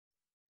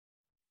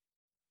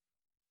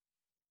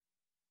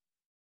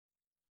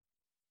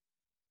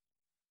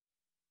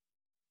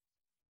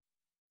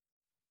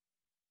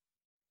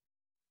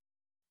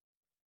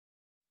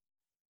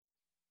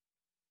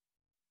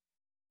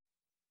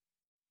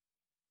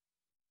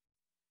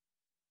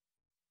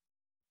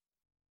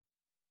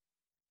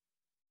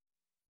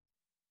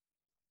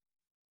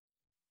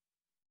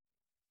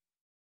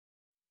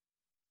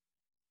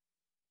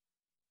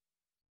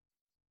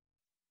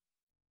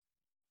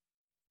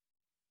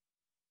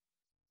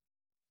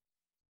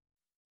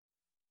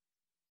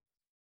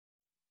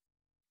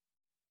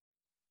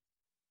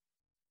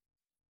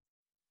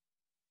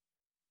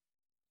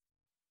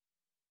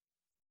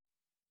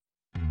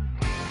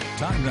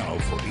Time now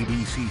for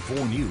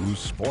ABC4 News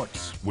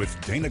Sports with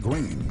Dana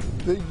Green.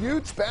 The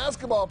Utes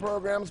basketball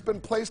program has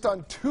been placed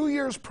on 2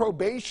 years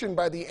probation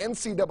by the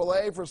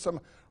NCAA for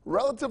some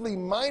relatively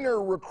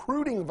minor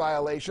recruiting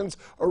violations.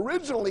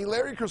 Originally,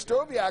 Larry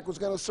Kristoviak was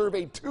going to serve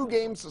a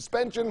 2-game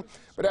suspension,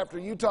 but after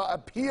Utah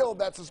appealed,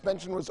 that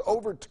suspension was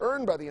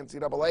overturned by the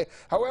NCAA.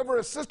 However,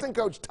 assistant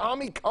coach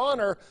Tommy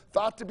Connor,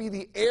 thought to be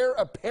the heir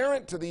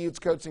apparent to the Utes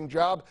coaching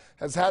job,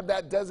 has had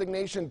that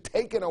designation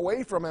taken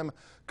away from him.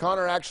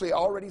 Connor actually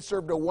already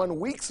served a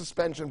 1-week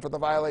suspension for the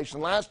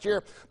violation last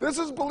year. This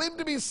is believed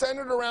to be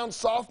centered around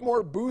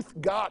sophomore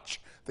Booth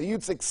Gotch. The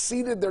Utes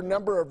exceeded their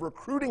number of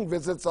recruiting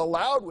visits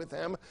allowed with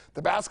him.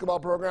 The basketball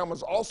program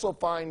was also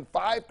fined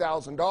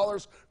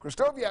 $5,000.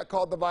 Kristoviak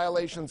called the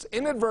violations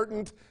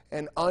inadvertent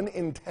and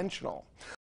unintentional.